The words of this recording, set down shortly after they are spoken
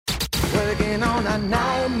working on a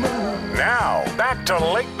night moon. Now, back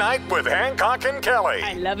to Late Night with Hancock and Kelley.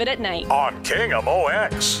 I love it at night. On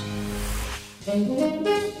KMOX.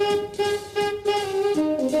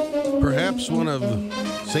 Perhaps one of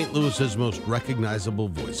St. Louis's most recognizable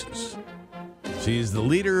voices. She's the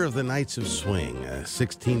leader of the Knights of Swing, a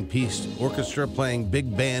 16-piece orchestra playing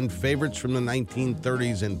big band favorites from the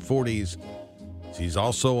 1930s and 40s. She's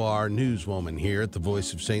also our newswoman here at the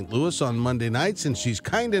Voice of St. Louis on Monday nights, and she's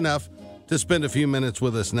kind enough to spend a few minutes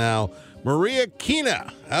with us now. Maria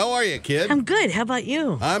Keena, how are you, kid? I'm good. How about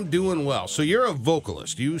you? I'm doing well. So you're a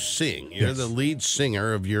vocalist. You sing. You're the lead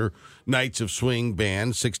singer of your Knights of Swing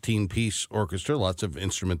band, 16-piece orchestra, lots of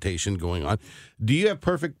instrumentation going on. Do you have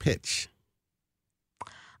perfect pitch?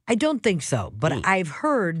 I don't think so, but I've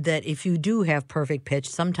heard that if you do have perfect pitch,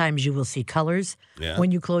 sometimes you will see colors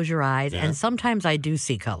when you close your eyes, and sometimes I do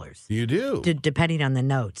see colors. You do? Depending on the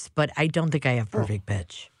notes, but I don't think I have perfect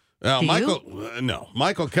pitch. Michael, no.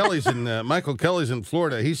 Michael Kelley's in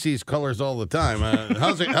Florida. He sees colors all the time.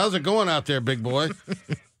 How's it going out there, big boy?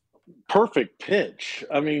 Perfect pitch.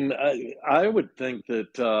 I mean, I would think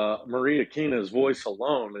that Maria Keena's voice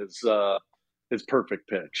alone is perfect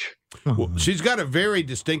pitch. Well, she's got a very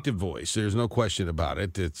distinctive voice. There's no question about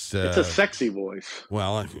it. It's a sexy voice.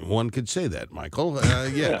 Well, one could say that, Michael.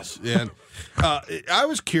 Yes. And I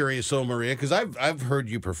was curious, though, Maria, because I've heard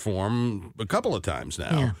you perform a couple of times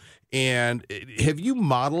now. Yeah. And have you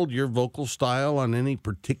modeled your vocal style on any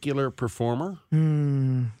particular performer?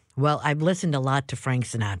 Well, I've listened a lot to Frank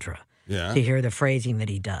Sinatra to hear the phrasing that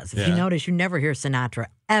he does. If you notice, you never hear Sinatra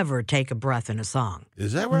ever take a breath in a song.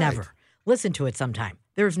 Is that right? Never. Listen to it sometime.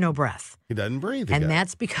 There's no breath. He doesn't breathe. And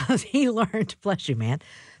that's because he learned, bless you, man,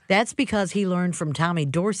 that's because he learned from Tommy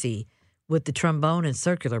Dorsey with the trombone and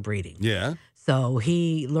circular breathing. Yeah. So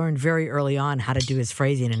he learned very early on how to do his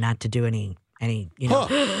phrasing and not to do any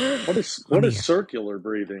What is circular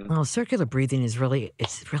breathing? Well, circular breathing is really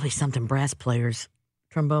something brass players,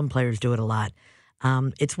 trombone players do it a lot.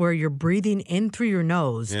 It's where you're breathing in through your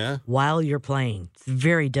nose while you're playing. It's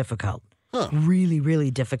very difficult. Really, really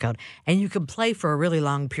difficult. And you can play for a really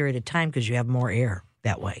long period of time because you have more air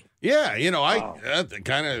that way. Yeah, that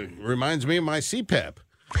kind of reminds me of my CPAP.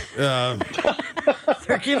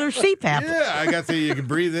 Circular CPAP. Yeah, you can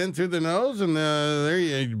breathe in through the nose, and there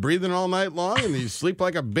you're breathing all night long, and you sleep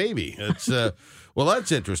like a baby. It's well,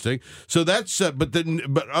 that's interesting. So that's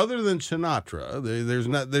but other than Sinatra,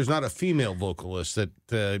 there's not a female vocalist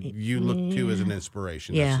that you look to as an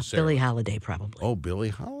inspiration. Yeah, necessarily. Billie Holiday probably. Oh, Billie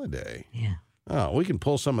Holiday. Yeah. Oh, we can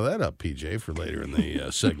pull some of that up, PJ, for later in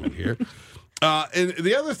the segment here. And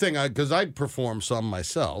the other thing, because I perform some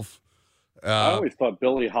myself. I always thought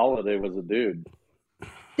Billie Holiday was a dude.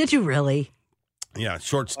 Did you really? Yeah,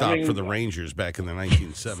 shortstop for the Rangers back in the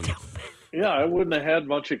 1970s. Yeah, I wouldn't have had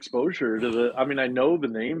much exposure to I know the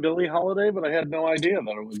name Billie Holiday, but I had no idea that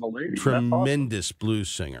it was a lady. Tremendous blues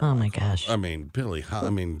singer. Oh, my gosh.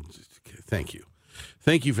 Thank you.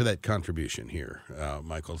 Thank you for that contribution here,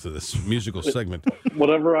 Michael, to this musical segment.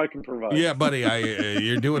 Whatever I can provide. Yeah, buddy,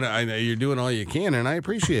 you're doing all you can, and I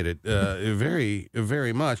appreciate it very,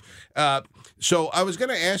 very much. So I was going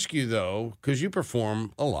to ask you though, because you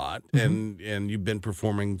perform a lot, and you've been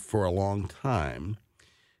performing for a long time.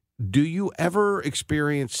 Do you ever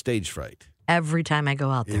experience stage fright? Every time I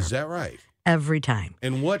go out there. Is that right? Every time.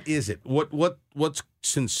 And what is it? What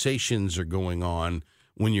sensations are going on?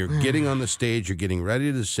 When you're getting on the stage, you're getting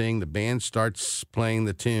ready to sing, the band starts playing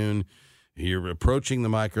the tune, you're approaching the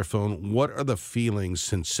microphone. What are the feelings,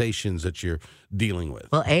 sensations that you're dealing with?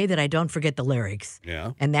 Well, that I don't forget the lyrics.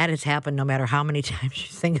 Yeah. And that has happened no matter how many times you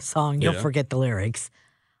sing a song, you'll forget the lyrics.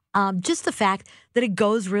 Just the fact that it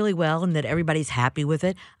goes really well and that everybody's happy with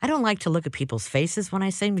it. I don't like to look at people's faces when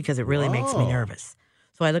I sing because it really makes me nervous.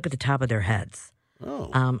 So I look at the top of their heads.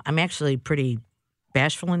 I'm actually pretty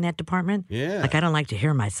bashful in that department. Yeah. Like I don't like to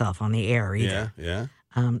hear myself on the air either. Yeah.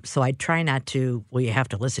 So I try not to. Well, you have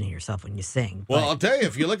to listen to yourself when you sing. Well, I'll tell you,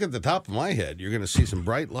 if you look at the top of my head, you're going to see some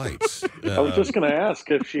bright lights. I was just going to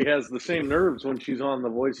ask if she has the same nerves when she's on The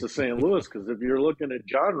Voice of St. Louis, because if you're looking at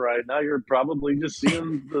John right now, you're probably just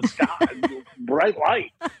seeing the sky, bright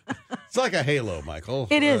light. It's like a halo, Michael.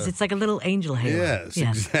 It is. It's like a little angel halo. Yes,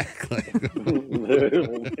 exactly.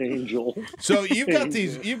 Little angel. So you've got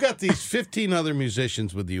these 15 other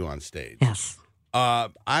musicians with you on stage. Yes.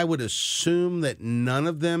 I would assume that none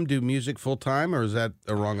of them do music full time, or is that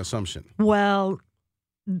a wrong assumption? Well,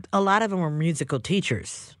 A lot of them were musical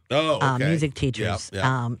teachers. Oh, okay. Music teachers. Yep, yep.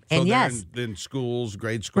 And so yes. in schools,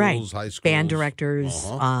 grade Right. schools, high schools. Band directors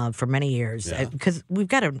for many years. Yeah. Because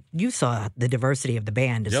you saw the diversity of the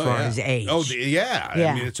band as far as age. Oh, yeah.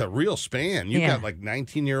 Yeah. I mean, it's a real span. You've got like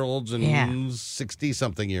 19-year-olds and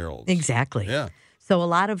 60-something-year-olds. Exactly. Yeah. So a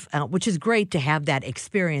lot of, which is great to have that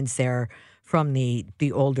experience there from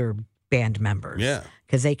the older band members. Yeah.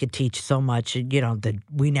 Because they could teach so much, that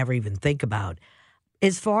we never even think about.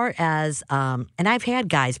 As far as, and I've had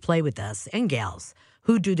guys play with us and gals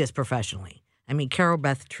who do this professionally. I mean, Carol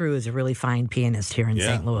Beth True is a really fine pianist here in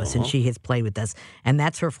St. Louis, and she has played with us, and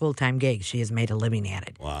that's her full-time gig. She has made a living at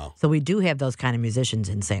it. Wow. So we do have those kind of musicians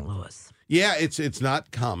in St. Louis. Yeah, it's not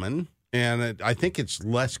common, and I think it's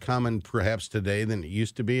less common perhaps today than it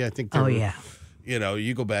used to be. I think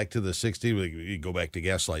you go back to the 60s, you go back to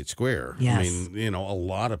Gaslight Square. Yes. I mean, a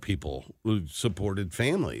lot of people who supported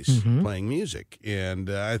families playing music. And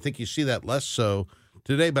I think you see that less so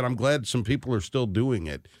today, but I'm glad some people are still doing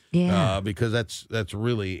it. Yeah. Because that's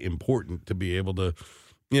really important to be able to,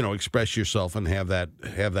 express yourself and have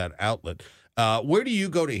that outlet. Where do you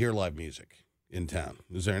go to hear live music in town?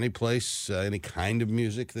 Is there any place, any kind of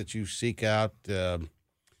music that you seek out?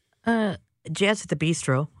 Jazz at the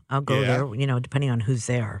Bistro. I'll go there, depending on who's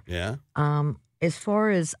there. Yeah. As far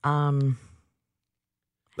as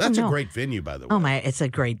that's a great venue, by the way. Oh my, it's a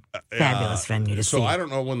great, fabulous venue to see. So I don't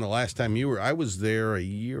know when the last time you were. I was there a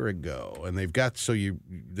year ago, and they got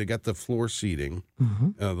the floor seating,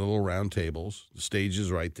 the little round tables. The stage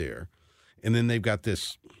is right there, and then they've got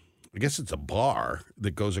this. I guess it's a bar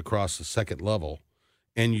that goes across the second level.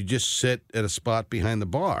 And you just sit at a spot behind the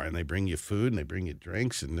bar, and they bring you food, and they bring you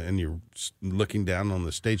drinks, and you're looking down on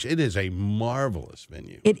the stage. It is a marvelous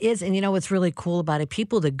venue. It is, and what's really cool about it?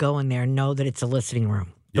 People that go in there know that it's a listening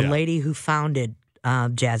room. The lady who founded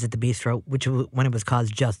Jazz at the Bistro, which when it was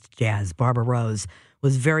called Just Jazz, Barbara Rose,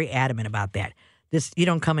 was very adamant about that. You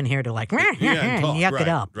don't come in here to like, and yuck it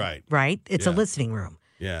up. Right? It's a listening room.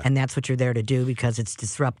 Yeah. And that's what you're there to do because it's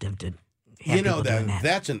disruptive to have people doing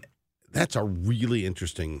that. That's a really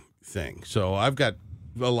interesting thing. So I've got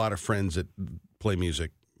a lot of friends that play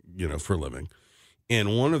music, for a living.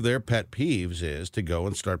 And one of their pet peeves is to go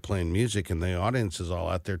and start playing music and the audience is all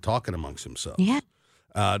out there talking amongst themselves. Yeah.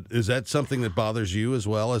 Is that something that bothers you as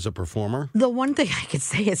well as a performer? The one thing I could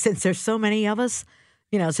say is since there's so many of us,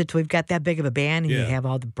 since we've got that big of a band and you have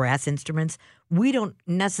all the brass instruments, we don't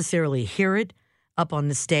necessarily hear it up on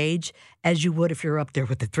the stage as you would if you're up there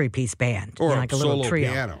with a three-piece band. Or like a little solo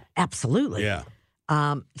trio. piano. Absolutely. Yeah.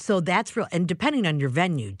 So that's real. And depending on your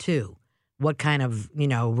venue, too, what kind of,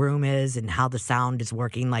 room is and how the sound is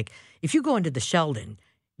working. Like, if you go into the Sheldon,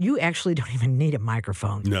 you actually don't even need a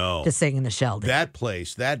microphone to sing in the Sheldon.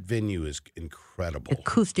 That venue is incredible.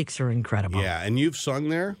 Acoustics are incredible. Yeah, and you've sung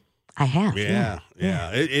there? I have. Yeah.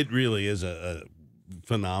 It really is a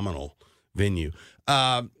phenomenal venue.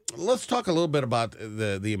 Let's talk a little bit about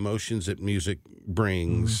the emotions that music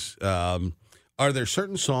brings. Are there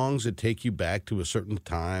certain songs that take you back to a certain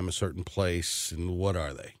time, a certain place, and what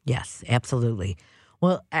are they? Yes, absolutely.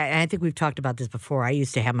 Well, I think we've talked about this before. I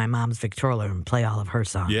used to have my mom's Victrola and play all of her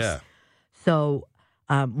songs. Yeah. So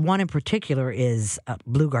one in particular is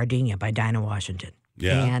Blue Gardenia by Dinah Washington.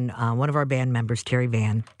 Yeah. And one of our band members, Terry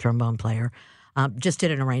Van, trombone player, just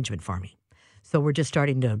did an arrangement for me. So we're just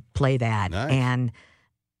starting to play that. Nice. And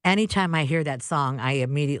anytime I hear that song, I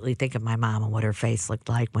immediately think of my mom and what her face looked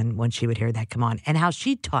like when she would hear that come on and how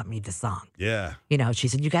she taught me the song. Yeah. She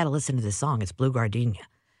said, you got to listen to this song. It's Blue Gardenia.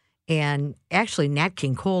 And actually, Nat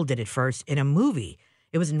King Cole did it first in a movie.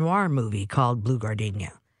 It was a noir movie called Blue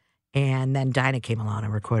Gardenia. And then Dinah came along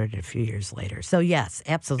and recorded it a few years later. So, yes,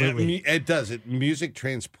 absolutely. It does. Music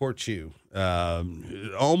transports you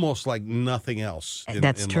almost like nothing else in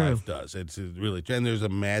life does. It's really, and there's a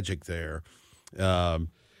magic there that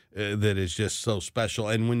is just so special.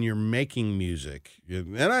 And when you're making music,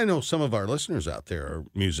 and I know some of our listeners out there are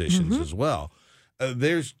musicians as well,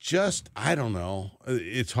 there's just, I don't know,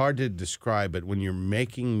 it's hard to describe it. When you're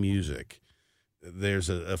making music, there's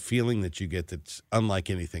a feeling that you get that's unlike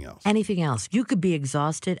anything else. Anything else. You could be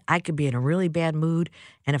exhausted. I could be in a really bad mood.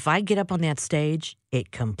 And if I get up on that stage,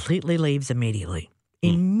 it completely leaves immediately.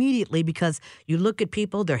 Immediately, because you look at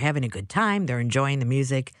people, they're having a good time, they're enjoying the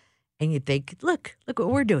music, and you think, look what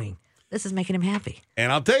we're doing. This is making him happy.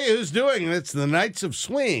 And I'll tell you who's doing it. It's the Knights of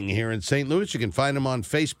Swing here in St. Louis. You can find them on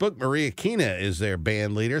Facebook. Maria Keena is their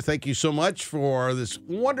band leader. Thank you so much for this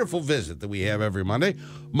wonderful visit that we have every Monday.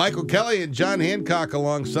 Michael Kelley and John Hancock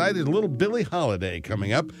alongside. There's a little Billie Holiday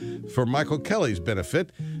coming up for Michael Kelley's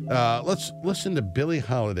benefit. Let's listen to Billie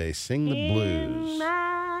Holiday sing the blues. In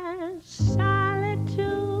my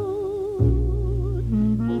solitude,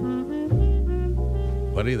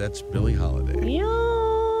 Buddy, that's Billie Holiday. You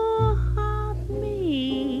haunt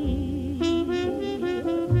me.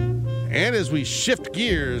 And as we shift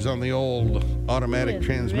gears on the old automatic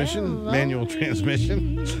transmission, manual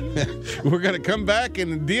transmission, we're going to come back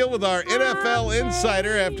and deal with our NFL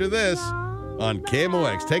Insider after this on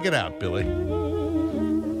KMOX. Take it out, Billy.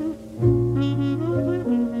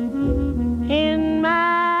 In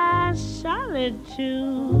my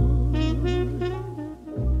solitude.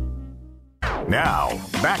 Now,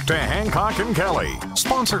 back to Hancock and Kelley,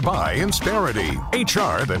 sponsored by Insperity,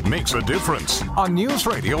 HR that makes a difference, on News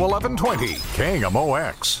Radio 1120,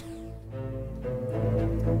 KMOX.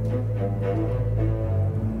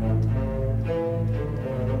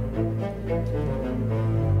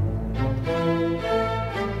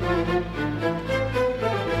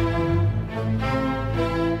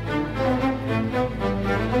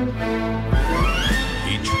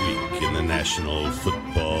 Each week in the National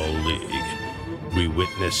Football League, we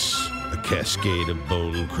witness a cascade of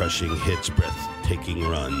bone-crushing hits, breathtaking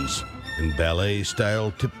runs, and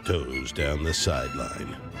ballet-style tiptoes down the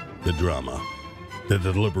sideline. The drama, the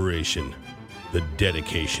deliberation, the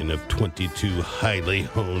dedication of 22 highly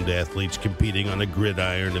honed athletes competing on a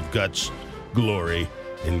gridiron of guts, glory,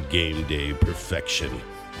 and game day perfection.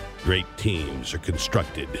 Great teams are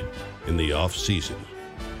constructed in the off-season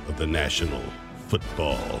of the National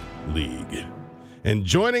Football League. And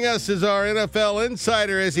joining us is our NFL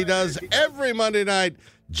Insider, as he does every Monday night,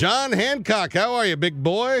 John Hancock. How are you, big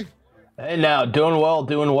boy? Hey, now, doing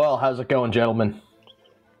well. How's it going, gentlemen?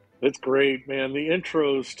 It's great, man. The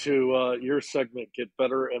intros to your segment get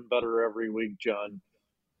better and better every week, John.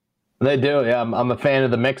 They do, yeah. I'm a fan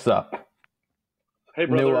of the mix-up. Hey,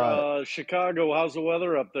 brother, Chicago, how's the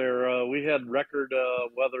weather up there? We had record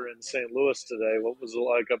weather in St. Louis today. What was it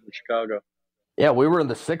like up in Chicago? Yeah, we were in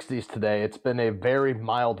the 60s today. It's been a very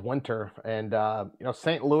mild winter, and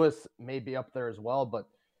St. Louis may be up there as well. But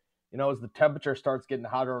as the temperature starts getting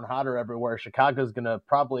hotter and hotter everywhere, Chicago's going to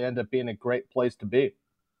probably end up being a great place to be.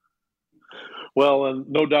 Well, and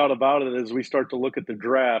no doubt about it, as we start to look at the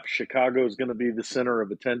draft, Chicago is going to be the center of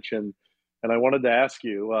attention. And I wanted to ask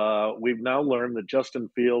you, we've now learned that Justin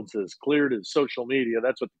Fields has cleared his social media.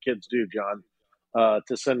 That's what the kids do, John,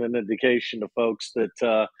 to send an indication to folks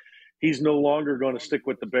that he's no longer going to stick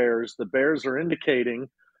with the Bears. The Bears are indicating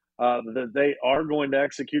that they are going to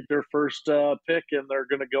execute their first pick, and they're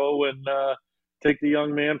going to go and take the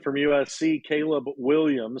young man from USC, Caleb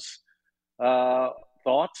Williams.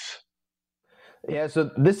 Thoughts? Yeah, so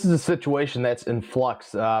this is a situation that's in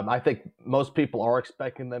flux. I think most people are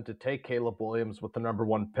expecting them to take Caleb Williams with the number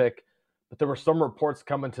one pick, but there were some reports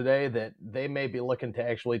coming today that they may be looking to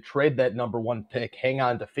actually trade that number one pick, hang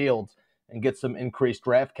on to Fields, and get some increased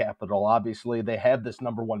draft capital. Obviously, they have this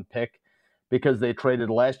number one pick because they traded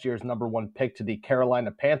last year's number one pick to the Carolina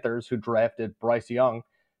Panthers, who drafted Bryce Young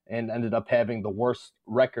and ended up having the worst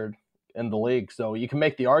record in the league. So you can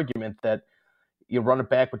make the argument that you run it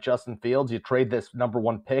back with Justin Fields, you trade this number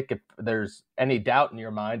one pick. If there's any doubt in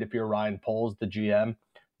your mind, if you're Ryan Poles, the GM,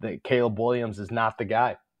 that Caleb Williams is not the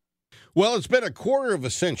guy. Well, it's been a quarter of a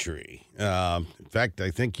century. In fact,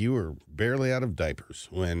 I think you were barely out of diapers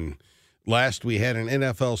when last we had an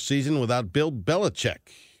NFL season without Bill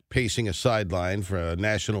Belichick pacing a sideline for a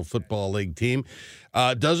National Football League team.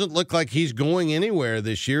 Doesn't look like he's going anywhere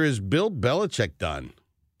this year. Is Bill Belichick done?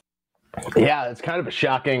 Yeah, it's kind of a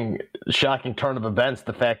shocking turn of events,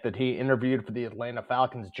 the fact that he interviewed for the Atlanta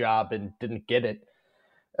Falcons job and didn't get it.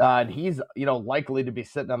 And he's, likely to be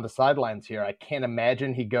sitting on the sidelines here. I can't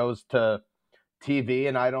imagine he goes to TV,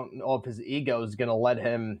 and I don't know if his ego is going to let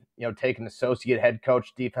him, take an associate head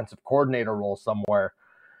coach, defensive coordinator role somewhere.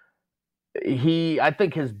 I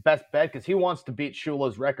think his best bet, because he wants to beat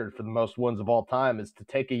Shula's record for the most wins of all time, is to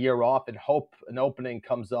take a year off and hope an opening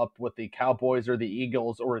comes up with the Cowboys or the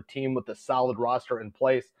Eagles or a team with a solid roster in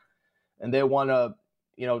place. And they want to,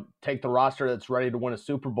 take the roster that's ready to win a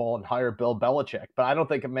Super Bowl and hire Bill Belichick. But I don't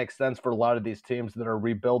think it makes sense for a lot of these teams that are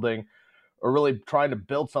rebuilding or really trying to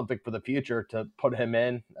build something for the future to put him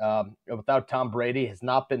in. Without Tom Brady, has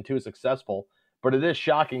not been too successful. But it is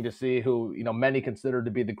shocking to see who, many consider to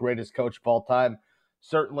be the greatest coach of all time.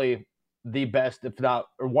 Certainly the best, if not,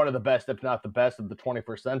 or one of the best, if not the best of the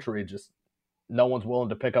 21st century. Just no one's willing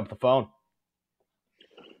to pick up the phone.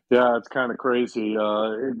 Yeah, it's kind of crazy.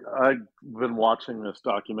 I've been watching this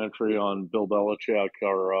documentary on Bill Belichick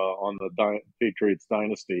or on the Patriots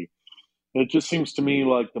dynasty. It just seems to me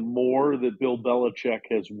like the more that Bill Belichick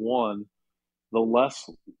has won, the less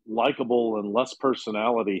likable and less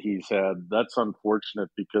personality he's had. That's unfortunate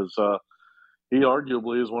because he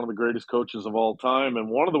arguably is one of the greatest coaches of all time. And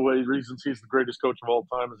one of the reasons he's the greatest coach of all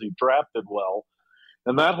time is he drafted well.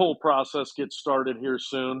 And that whole process gets started here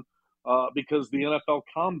soon because the NFL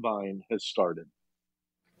Combine has started.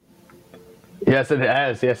 Yes, it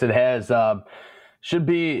has. Yes, it has. Should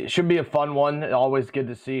be a fun one. Always good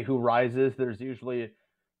to see who rises. There's usually a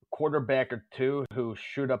quarterback or two who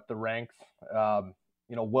shoot up the ranks.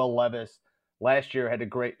 Will Levis last year had a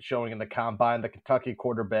great showing in the Combine. The Kentucky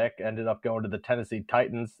quarterback ended up going to the Tennessee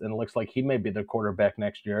Titans, and it looks like he may be their quarterback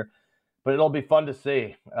next year. But it'll be fun to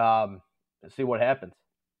see what happens.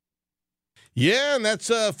 Yeah, and that's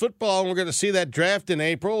football. We're going to see that draft in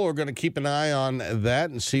April. We're going to keep an eye on that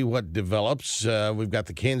and see what develops. We've got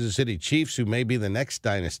the Kansas City Chiefs, who may be the next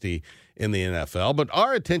dynasty in the NFL. But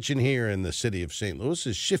our attention here in the city of St. Louis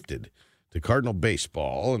has shifted to Cardinal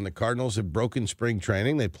baseball, and the Cardinals have broken spring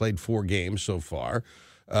training. They played 4 games so far.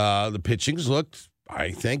 The pitchings looked,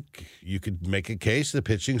 I think you could make a case, the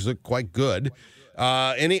pitchings looked quite good.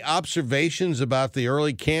 Any observations about the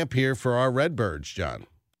early camp here for our Redbirds, John?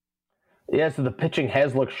 Yeah, so the pitching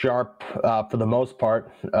has looked sharp for the most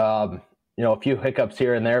part. A few hiccups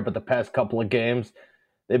here and there, but the past couple of games,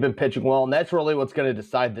 they've been pitching well, and that's really what's going to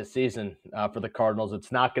decide this season for the Cardinals.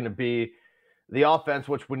 It's not going to be the offense,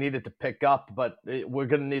 which we needed to pick up, but we're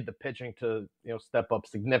going to need the pitching to step up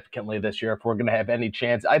significantly this year if we're going to have any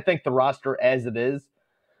chance. I think the roster as it is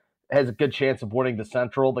has a good chance of winning the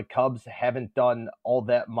Central. The Cubs haven't done all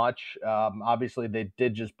that much. Obviously, they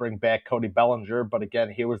did just bring back Cody Bellinger, but again,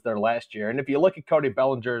 he was there last year. And if you look at Cody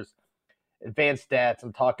Bellinger's advanced stats,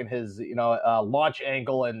 I'm talking his launch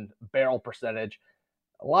angle and barrel percentage.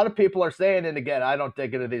 A lot of people are saying, and again, I don't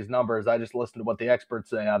dig into these numbers. I just listen to what the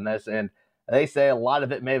experts say on this, and they say a lot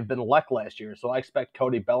of it may have been luck last year. So I expect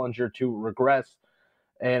Cody Bellinger to regress.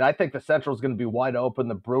 And I think the Central is going to be wide open.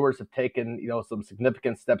 The Brewers have taken, some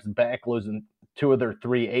significant steps back, losing 2 of their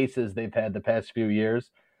 3 aces they've had the past few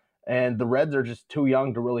years. And the Reds are just too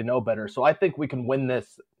young to really know better. So I think we can win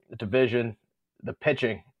this division. The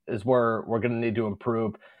pitching is where we're going to need to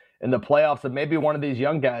improve. In the playoffs, and maybe one of these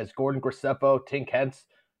young guys, Gordon Graceffo, Tink Hence,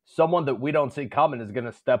 someone that we don't see coming is going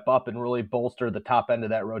to step up and really bolster the top end of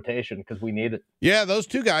that rotation because we need it. Yeah, those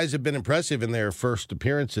 2 guys have been impressive in their first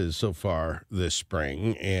appearances so far this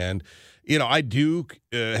spring. And, I do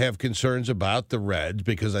have concerns about the Reds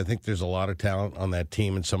because I think there's a lot of talent on that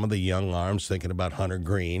team, and some of the young arms, thinking about Hunter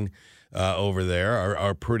Green over there,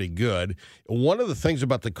 are pretty good. One of the things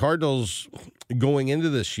about the Cardinals going into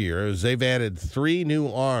this year is they've added 3 new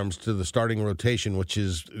arms to the starting rotation, which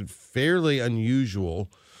is fairly unusual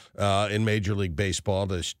in Major League Baseball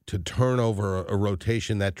to turn over a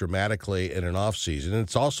rotation that dramatically in an offseason.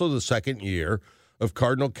 It's also the second year of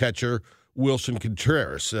Cardinal catcher Wilson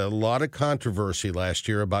Contreras. A lot of controversy last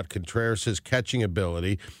year about Contreras' catching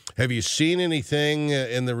ability. Have you seen anything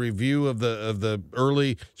in the review of the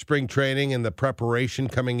early spring training and the preparation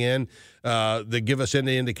coming in that give us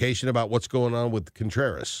any indication about what's going on with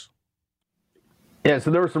Contreras? Yeah,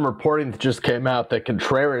 so there was some reporting that just came out that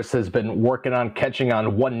Contreras has been working on catching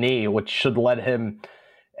on one knee, which should let him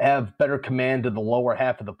have better command of the lower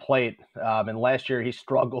half of the plate. And last year he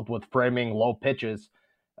struggled with framing low pitches.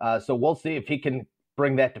 So we'll see if he can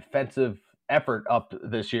bring that defensive effort up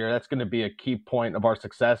this year. That's going to be a key point of our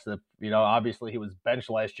success. If, obviously he was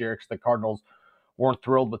benched last year because the Cardinals weren't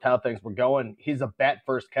thrilled with how things were going. He's a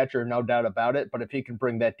bat-first catcher, no doubt about it. But if he can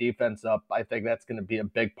bring that defense up, I think that's going to be a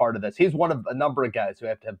big part of this. He's one of a number of guys who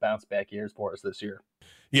have to have bounce-back years for us this year.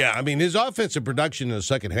 Yeah, I mean, his offensive production in the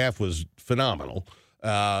second half was phenomenal.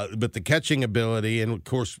 But the catching ability and, of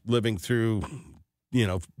course, living through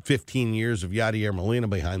 15 years of Yadier Molina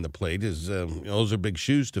behind the plate those are big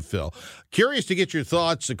shoes to fill. Curious to get your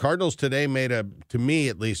thoughts. The Cardinals today made to me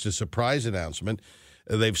at least, a surprise announcement.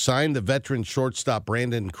 They've signed the veteran shortstop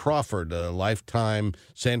Brandon Crawford, a lifetime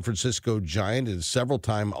San Francisco Giant and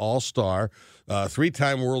several-time All-Star,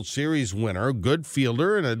 3-time World Series winner, good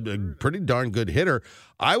fielder, and a pretty darn good hitter.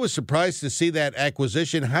 I was surprised to see that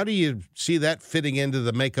acquisition. How do you see that fitting into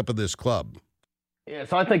the makeup of this club? Yeah,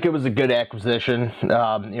 so I think it was a good acquisition.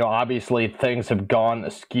 Obviously things have gone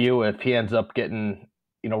askew if he ends up getting,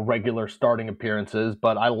 regular starting appearances,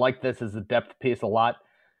 but I like this as a depth piece a lot.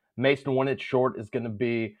 Mason Winnet short is going to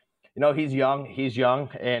be, he's young,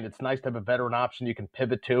 and it's nice to have a veteran option you can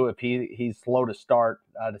pivot to if he's slow to start,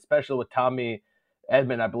 especially with Tommy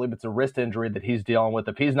Edman. I believe it's a wrist injury that he's dealing with.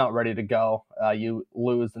 If he's not ready to go, you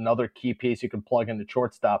lose another key piece you can plug into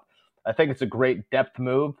shortstop. I think it's a great depth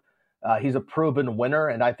move. He's a proven winner,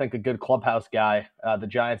 and I think a good clubhouse guy. The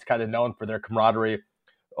Giants kind of known for their camaraderie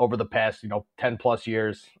over the past, 10-plus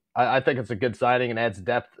years. I think it's a good signing and adds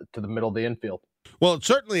depth to the middle of the infield. Well, it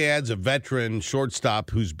certainly adds a veteran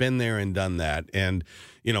shortstop who's been there and done that. And,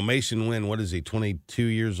 Mason Wynn, what is he, 22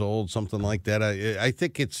 years old, something like that? I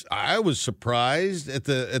think I was surprised at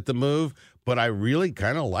the move, but I really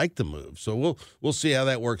kind of like the move. So we'll see how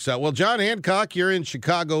that works out. Well, John Hancock, you're in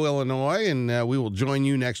Chicago, Illinois, and we will join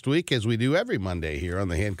you next week as we do every Monday here on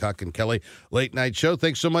the Hancock and Kelley Late Night Show.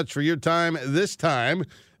 Thanks so much for your time this time.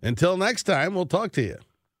 Until next time, we'll talk to you.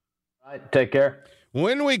 All right, take care.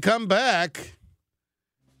 When we come back,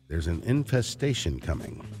 there's an infestation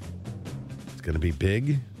coming. It's going to be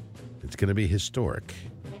big. It's going to be historic.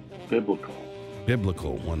 Biblical.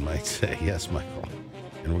 Biblical, one might say. Yes, Michael.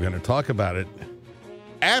 And we're going to talk about it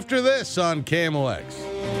after this on KMOX.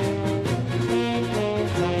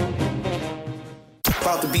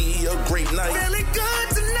 About to be a great night. Feeling good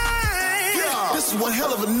tonight. Yeah, this is one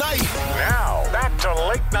hell of a night. Now, back to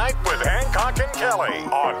Late Night with Hancock and Kelley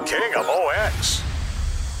on KMOX.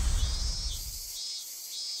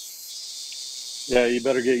 Yeah, you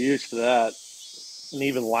better get used to that. And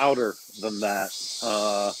even louder than that.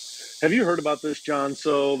 Have you heard about this, John?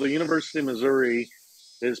 So the University of Missouri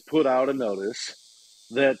has put out a notice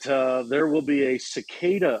that there will be a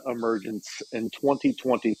cicada emergence in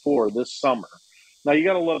 2024 this summer. Now, you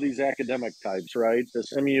got to love these academic types, right?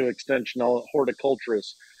 This MU Extension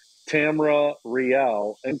horticulturist, Tamara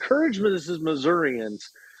Riel, encourages Missourians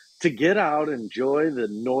to get out and enjoy the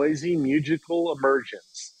noisy musical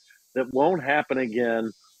emergence that won't happen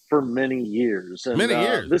again for many years. And, many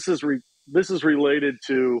years. This is related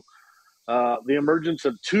to the emergence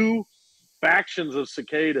of two factions of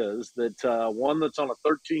cicadas, that one that's on a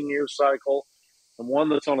 13-year cycle and one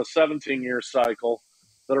that's on a 17-year cycle,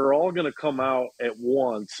 that are all going to come out at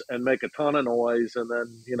once and make a ton of noise and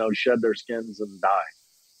then, shed their skins and die.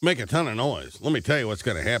 Make a ton of noise. Let me tell you what's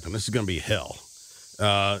going to happen. This is going to be hell.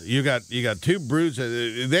 You got two broods.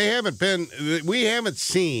 We haven't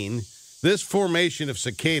seen this formation of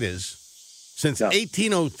cicadas since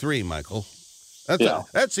 1803, Michael.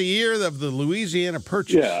 That's a year of the Louisiana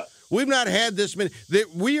Purchase. Yeah. We've not had this many.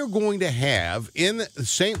 We are going to have in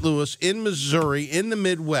St. Louis, in Missouri, in the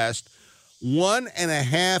Midwest,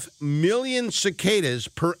 1.5 million cicadas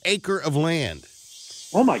per acre of land.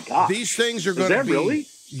 Oh my God! These things are going to be. Really?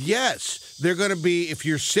 Yes, they're going to be. If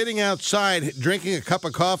you're sitting outside drinking a cup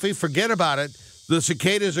of coffee, forget about it. The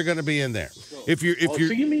cicadas are going to be in there. So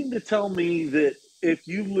you mean to tell me that if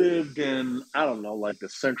you lived in, I don't know, like the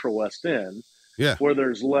Central West End, where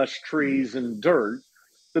there's less trees and dirt,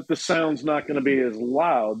 that the sound's not going to be as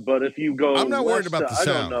loud. But if you go, I'm not worried about the sound.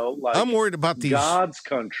 I don't know, like I'm worried about these God's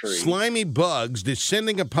country, slimy bugs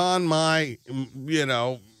descending upon my,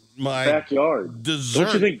 my backyard. Dessert.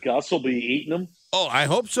 Don't you think Gus will be eating them? Oh, I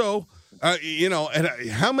hope so. And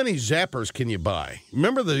how many zappers can you buy?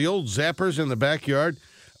 Remember the old zappers in the backyard?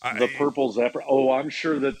 The purple zapper. Oh, I'm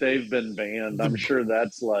sure that they've been banned. I'm sure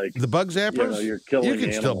that's like the bug zappers. You're killing. You can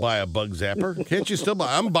animals. still buy a bug zapper, can't you? Still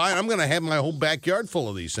buy? I'm going to have my whole backyard full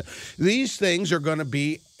of these. These things are going to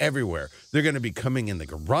be everywhere. They're going to be coming in the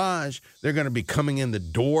garage. They're going to be coming in the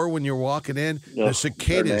door when you're walking in. Ugh, the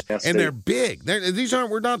cicadas, and they're big.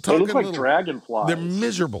 We're not talking. They look like dragonflies. They're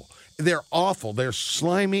miserable. They're awful. They're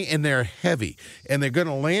slimy and they're heavy, and they're going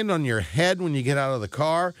to land on your head when you get out of the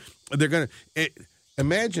car. They're going to.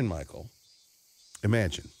 Imagine, Michael,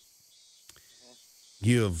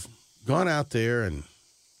 you've gone out there and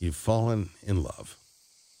you've fallen in love.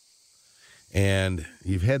 And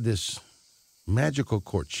you've had this magical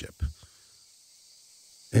courtship.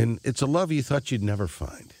 And it's a love you thought you'd never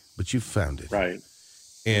find, but you found it. Right.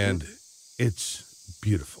 And it's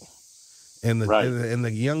beautiful. And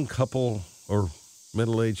the young couple, or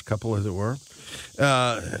middle-aged couple, as it were,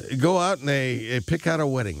 go out and they pick out a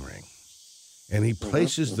wedding ring. And he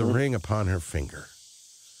places the ring upon her finger.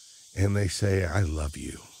 And they say, I love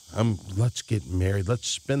you. Let's get married. Let's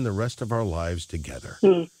spend the rest of our lives together.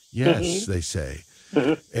 Yes, they say.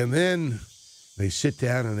 And then they sit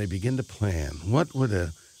down and they begin to plan. What would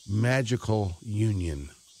a magical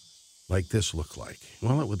union like this look like?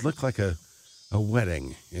 Well, it would look like a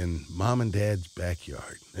wedding in mom and dad's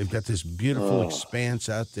backyard. They've got this beautiful expanse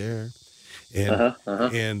out there.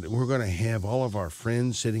 And we're going to have all of our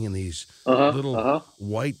friends sitting in these little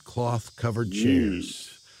white cloth covered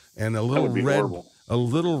chairs and a little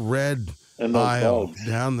red aisle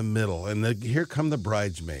down the middle. And here come the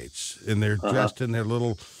bridesmaids, and they're dressed in their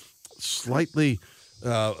little slightly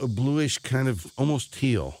bluish, kind of almost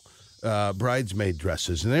teal bridesmaid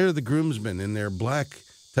dresses. And they're the groomsmen in their black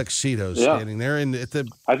tuxedos standing there.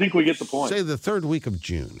 I think we get the point. Say the third week of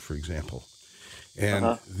June, for example.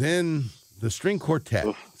 And then the string quartet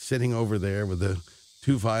sitting over there with the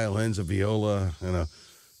two violins, a viola, and a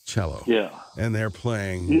cello. Yeah. And they're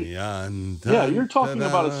playing. Yan, dun, Yeah, you're talking dun,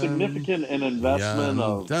 about a significant investment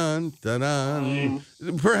of dun, dun,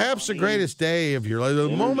 time, perhaps the money, greatest day of your life, the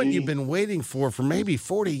moment energy. you've been waiting for maybe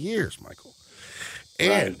 40 years, Michael.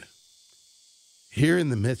 And Right. here in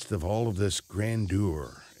the midst of all of this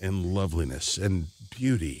grandeur and loveliness and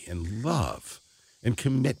beauty and love and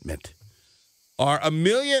commitment are 1.5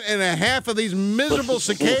 million of these miserable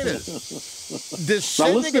cicadas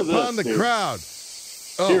descending upon the crowd.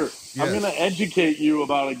 Oh, Here, yes. I'm going to educate you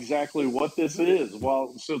about exactly what this is.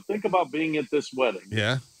 Well, so think about being at this wedding.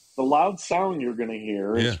 Yeah. The loud sound you're going to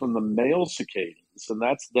hear Yeah. is from the male cicadas, and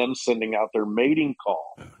that's them sending out their mating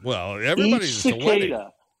call. Well, everybody's at the wedding.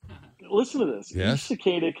 Cicada, listen to this. Yes. Each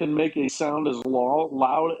cicada can make a sound as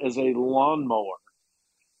loud as a lawnmower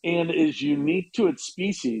and is unique to its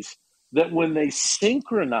species that when they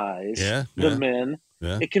synchronize the men,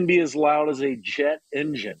 it can be as loud as a jet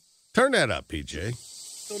engine. Turn that up, PJ.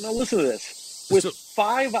 So now listen to this. With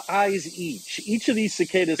 5 eyes each of these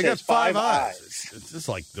cicadas They got has 5 eyes. It's just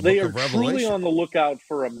like the They book are of Revelation. truly on the lookout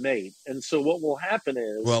for a mate. And so what will happen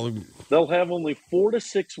is Well, they'll have only 4 to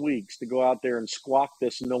 6 weeks to go out there and squawk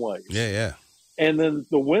this noise. yeah. And then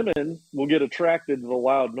the women will get attracted to the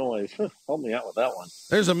loud noise. Help me out with that one.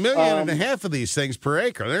 There's 1.5 million of these things per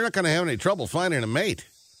acre. They're not going to have any trouble finding a mate.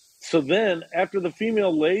 So then, after the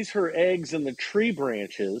female lays her eggs in the tree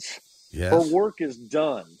branches, Yes. her work is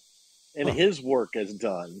done, and his work is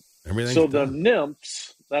done. Everything's So the done.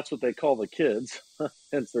 nymphs, that's what they call the kids,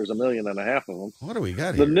 hence there's 1.5 million of them. What do we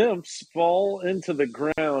got The here? nymphs fall into the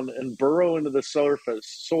ground and burrow into the surface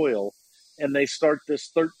soil, and they start this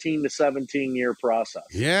 13 to 17-year process.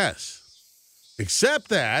 Yes. Except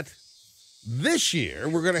that this year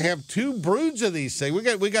we're going to have 2 broods of these things.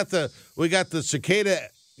 We got the cicada,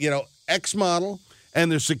 X model and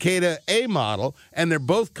the cicada A model, and they're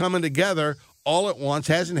both coming together all at once.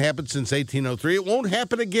 Hasn't happened since 1803. It won't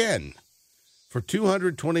happen again for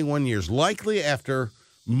 221 years, likely after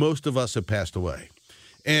most of us have passed away.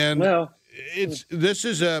 And this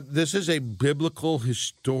is a biblical,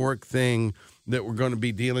 historic thing that we're going to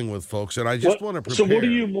be dealing with, folks. And I just want to prepare. So what are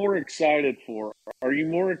you more excited for? Are you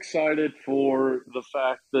more excited for the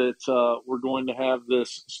fact that we're going to have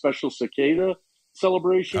this special cicada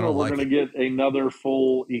celebration, or we're going to get another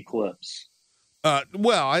full eclipse?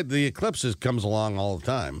 The eclipses comes along all the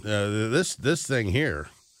time. This thing here,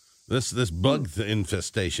 this bug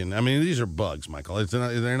infestation. I mean, these are bugs, Michael.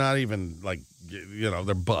 They're not even like,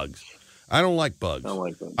 they're bugs. I don't like bugs. I don't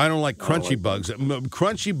like them. I don't like crunchy bugs.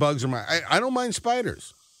 Crunchy bugs are I don't mind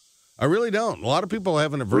spiders. I really don't. A lot of people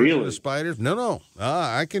have an aversion to spiders. No.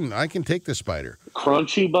 I can take the spider.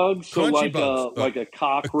 Crunchy bugs? Crunchy bugs. Like a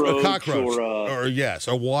cockroach, or yes,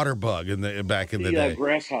 a water bug back in the day.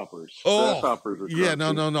 Grasshoppers. Oh, grasshoppers are crunchy. Yeah,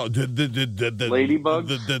 no. The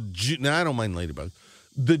ladybugs? I don't mind ladybugs.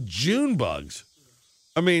 The June bugs.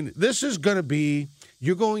 I mean, this is going to be.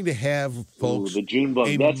 You're going to have, folks. The June bug.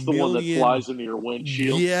 That's the one that flies into your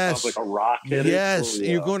windshield. Yes. Sounds like a rocket. Yes.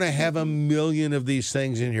 You're going to have 1 million of these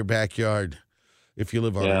things in your backyard if you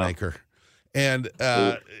live on an acre. And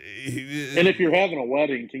if you're having a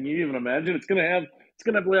wedding, can you even imagine? It's going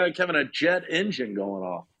to be like having a jet engine going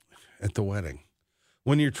off at the wedding.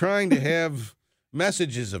 When you're trying to have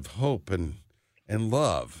messages of hope and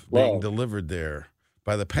love being delivered there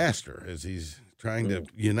by the pastor as he's trying to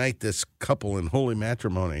unite this couple in holy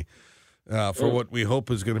matrimony for what we hope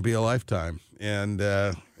is going to be a lifetime. And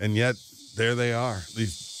yet, there they are,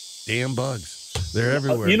 these damn bugs. They're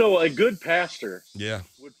everywhere. A good pastor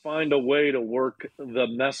would find a way to work the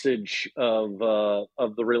message of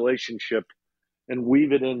the relationship and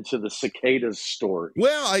weave it into the cicadas story.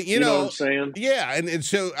 Well, you know what I'm saying? Yeah, and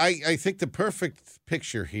so I think the perfect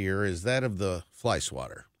picture here is that of the fly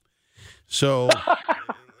swatter. So...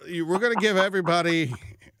 We're going to give everybody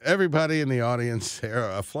in the audience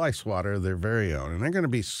a fly swatter of their very own, and they're going to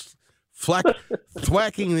be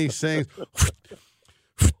thwacking these things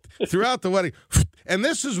throughout the wedding. And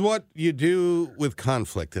this is what you do with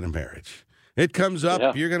conflict in a marriage. It comes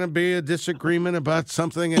up, you're going to be a disagreement about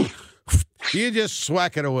something, and you just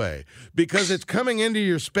swack it away because it's coming into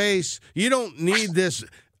your space. You don't need this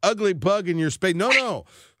ugly bug in your space. No.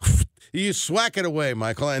 You swack it away,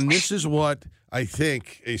 Michael, and this is what I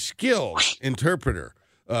think a skilled interpreter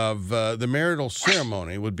of the marital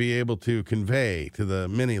ceremony would be able to convey to the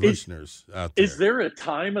many listeners out there. Is there a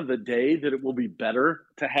time of the day that it will be better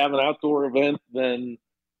to have an outdoor event than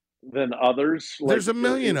than others? There's a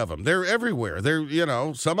million of them. They're everywhere.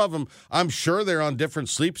 They're, some of them, I'm sure they're on different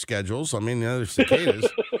sleep schedules. I mean, there's cicadas.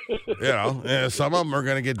 Some of them are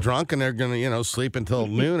going to get drunk and they're going to, sleep until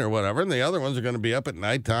noon or whatever, and the other ones are going to be up at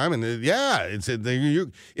nighttime. And if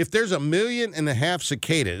there's 1.5 million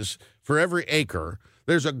cicadas for every acre,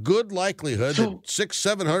 there's a good likelihood that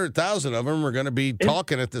 600,000-700,000 of them are going to be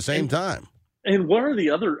talking at the same time. And what are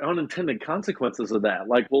the other unintended consequences of that?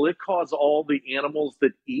 Like, will it cause all the animals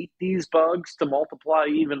that eat these bugs to multiply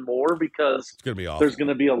even more because it's going to be awful. There's going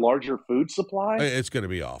to be a larger food supply? It's going to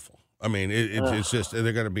be awful. I mean, it's just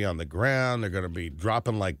they're going to be on the ground. They're going to be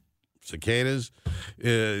dropping like cicadas.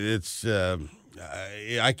 I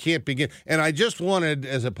can't begin. And I just wanted,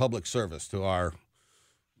 as a public service to our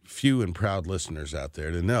few and proud listeners out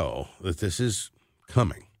there, to know that this is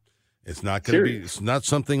coming. It's not going to be. It's not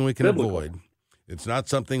something we can avoid. It's not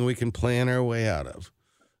something we can plan our way out of.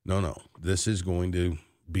 No. This is going to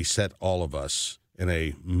beset all of us in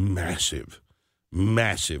a massive,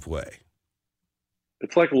 massive way.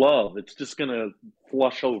 It's like love. It's just going to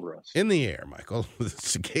flush over us. In the air, Michael. The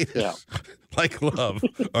cicadas, like love,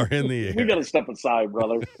 are in the air. We got to step aside,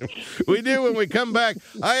 brother. We do when we come back.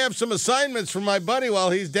 I have some assignments for my buddy while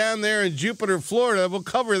he's down there in Jupiter, Florida. We'll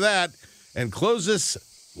cover that and close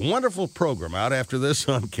this wonderful program out after this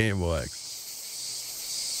on KMOX.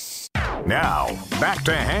 Now, back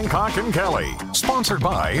to Hancock and Kelley, sponsored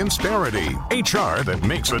by Insperity, HR that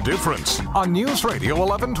makes a difference, on News Radio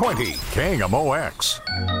 1120, KMOX.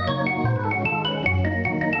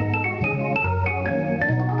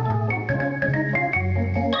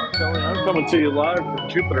 Kelley, I'm coming to you live from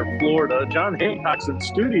Jupiter, Florida. John Hancock's in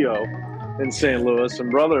studio in St. Louis,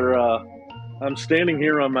 and brother, I'm standing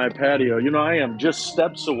here on my patio. I am just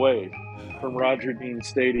steps away from Roger Dean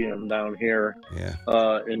Stadium down here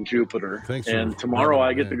in Jupiter. And tomorrow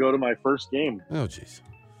I get to go to my first game. Oh, jeez.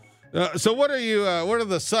 So what are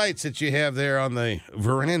the sights that you have there on the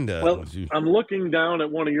veranda? Well, I'm looking down at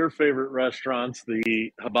one of your favorite restaurants,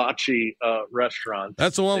 the Hibachi restaurant.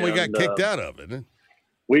 That's the one we got kicked out of, isn't it?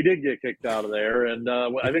 We did get kicked out of there, and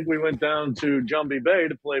I think we went down to Jumbie Bay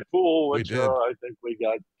to play pool, which I think we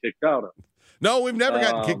got kicked out of. No, we've never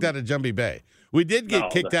gotten kicked out of Jumbie Bay. We did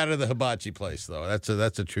get kicked out of the hibachi place, though.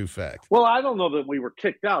 That's a true fact. Well, I don't know that we were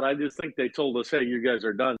kicked out. I just think they told us, hey, you guys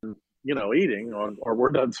are done, eating, or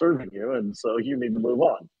we're done serving you, and so you need to move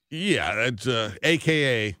on. Yeah, that's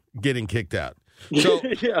AKA getting kicked out. So,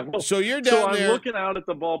 so you're down there. So I'm looking out at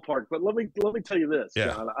the ballpark, but let me tell you this,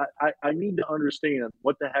 John. I need to understand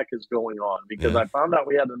what the heck is going on, because I found out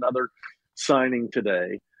we had another signing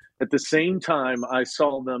today. At the same time, I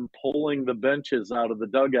saw them pulling the benches out of the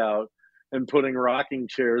dugout and putting rocking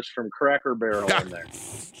chairs from Cracker Barrel in there.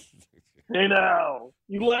 Hey, now,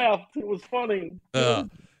 you laughed. It was funny.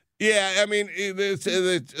 Yeah, I mean, it's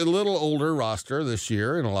a little older roster this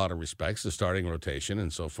year in a lot of respects, the starting rotation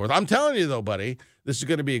and so forth. I'm telling you, though, buddy, this is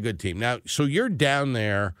going to be a good team. Now, so you're down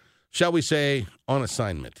there, shall we say, on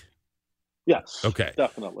assignment? Yes. Okay.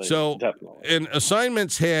 Definitely. So, definitely. And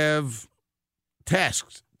assignments have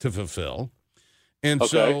tasks to fulfill. And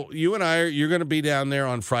so you and you're going to be down there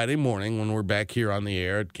on Friday morning when we're back here on the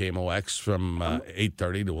air at KMOX from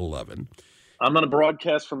 8:30 to 11. I'm going to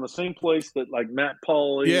broadcast from the same place that like Matt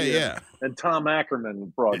Pauly and Tom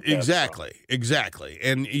Ackerman broadcast. Exactly.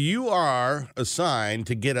 And you are assigned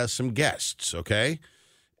to get us some guests, okay?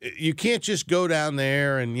 You can't just go down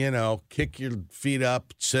there and, kick your feet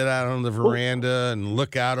up, sit out on the veranda and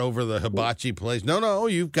look out over the hibachi place. No,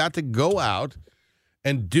 you've got to go out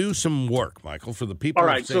and do some work, Michael, for the people. All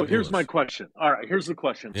right, so here's my question. All right, here's the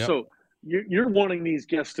question. Yep. So you're wanting these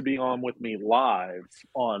guests to be on with me live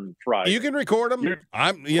on Friday. You can record them.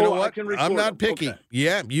 You know what? I'm not picky. Okay.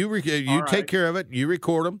 Yeah, you take care of it. You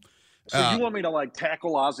record them. So you want me to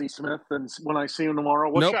tackle Ozzie Smith and when I see him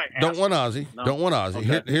tomorrow? Nope, don't want Ozzie. No? Don't want Ozzie.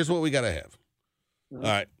 Okay. Here's what we got to have. Mm-hmm.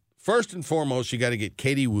 All right. First and foremost, you got to get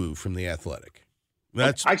Katie Wu from The Athletic.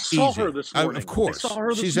 That's I saw her this morning. Of course. I saw her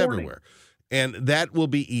this She's morning. Everywhere. And that will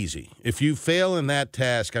be easy. If you fail in that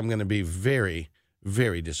task, I'm going to be very,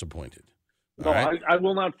 very disappointed. No, right? I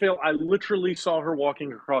will not fail. I literally saw her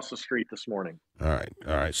walking across the street this morning. All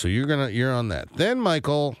right. So you're on that. Then,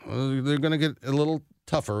 Michael, they're going to get a little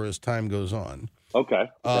tougher as time goes on. Okay.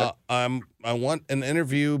 I want an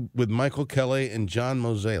interview with Michael Kelley and John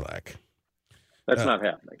Mozeliak. That's not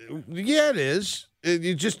happening. Yeah, it is.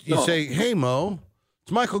 You say, "Hey, Mo,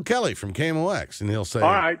 it's Michael Kelley from KMOX," and he'll say,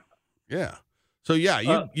 "All right." Yeah. So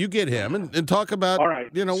you get him and talk about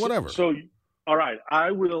whatever. So All right,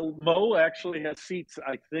 I will. Mo actually has seats,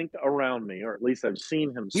 I think, around me, or at least I've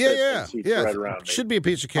seen him sit in seats right around me. Should be a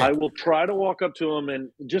piece of cake. I will try to walk up to him,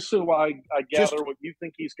 and just so I gather what you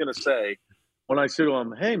think he's going to say, when I say to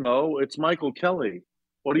him, "Hey, Mo, it's Michael Kelley,"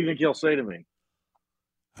 what do you think he'll say to me?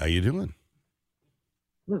 How you doing?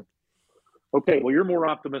 Okay, well, you're more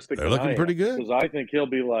optimistic They're than looking I am, pretty good. because I think he'll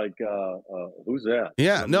be like, who's that?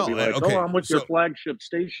 Yeah, no, like, okay. I'm with your flagship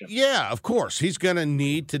station. Yeah, of course. He's going to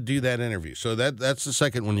need to do that interview. So that's the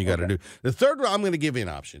second one you got to do. The third one, I'm going to give you an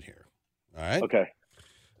option here. All right? Okay.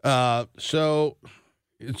 So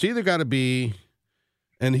it's either got to be,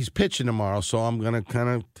 and he's pitching tomorrow, so I'm going to kind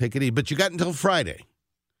of take it easy. But you got until Friday.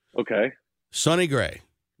 Okay. Sonny Gray,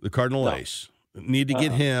 the Cardinal ace. Need to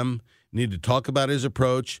get him. Need to talk about his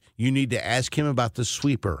approach. You need to ask him about the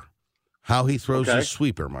sweeper, how he throws his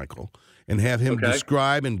sweeper, Michael, and have him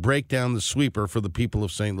describe and break down the sweeper for the people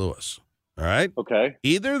of St. Louis. All right? Okay.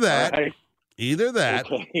 Either that,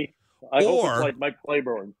 Okay. I hope it's like Mike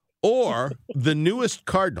Claiborne. Or the newest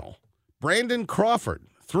Cardinal, Brandon Crawford,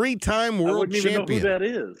 3-time world champion. I wouldn't even know who that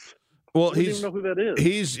is. Well, I don't even know who that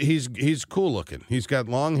is. He's cool looking. He's got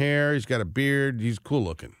long hair. He's got a beard. He's cool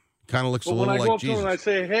looking. Kind of looks a little like Jesus. When I go up to him and I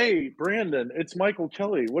say, "Hey, Brandon, it's Michael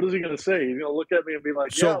Kelley," what is he going to say? He's going to look at me and be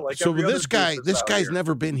like, "Yeah, like so every this guy, other this guy's here."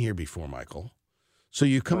 never been here before, Michael. So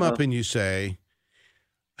you come up and you say,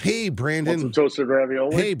 "Hey, Brandon, Want some toasted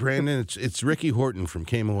ravioli?" Hey, Brandon, it's Ricky Horton from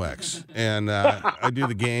KMOX, and I do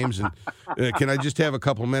the games. And can I just have a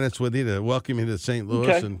couple minutes with you to welcome you to St. Louis?"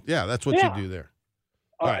 Okay. And that's what you do there.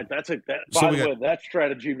 All right, that's it. By the way, that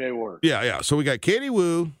strategy may work. Yeah. So we got Katie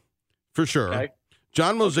Wu for sure. Okay.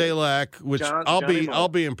 John Mozeliak, which Johnny I'll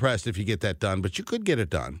be impressed if you get that done, but you could get it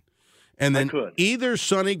done. And then either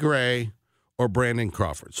Sonny Gray or Brandon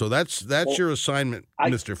Crawford. So that's your assignment,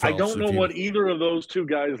 Mr. Phelps. I don't know what either of those two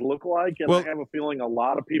guys look like, and I have a feeling a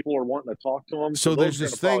lot of people are wanting to talk to them. So there's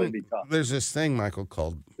this thing, Michael,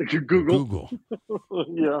 called Google.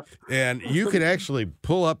 Yeah. And you can actually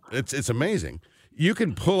pull up, it's amazing. You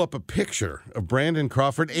can pull up a picture of Brandon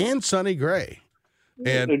Crawford and Sonny Gray.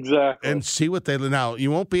 And see what they now. You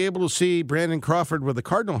won't be able to see Brandon Crawford with a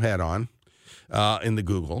Cardinal hat on in the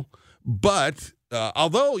Google, but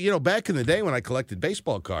although back in the day when I collected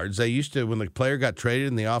baseball cards, they used to, when the player got traded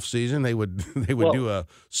in the off season, they would do a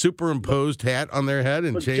superimposed hat on their head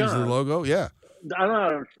and change the logo. Yeah.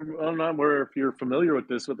 I'm not aware if you're familiar with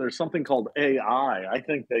this, but there's something called AI. I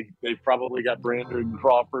think they probably got Brandon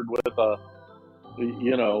Crawford with a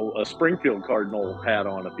Springfield Cardinal hat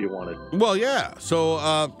on if you wanted. Well, yeah.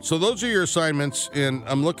 So those are your assignments, and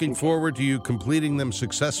I'm looking forward to you completing them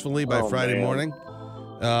successfully by Friday morning.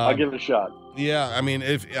 I'll give it a shot. Yeah, I mean,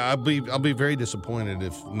 if I'll be very disappointed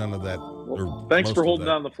if none of that. Thanks for holding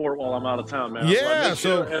down the fort while I'm out of town, man. Yeah,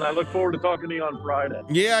 and I look forward to talking to you on Friday.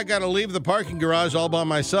 Yeah, I got to leave the parking garage all by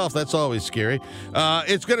myself. That's always scary.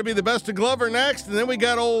 It's going to be the Best of Glover next, and then we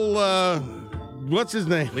got old. What's his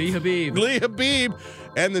name? Lee Habib.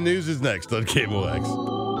 And the news is next on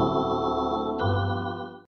KMOX.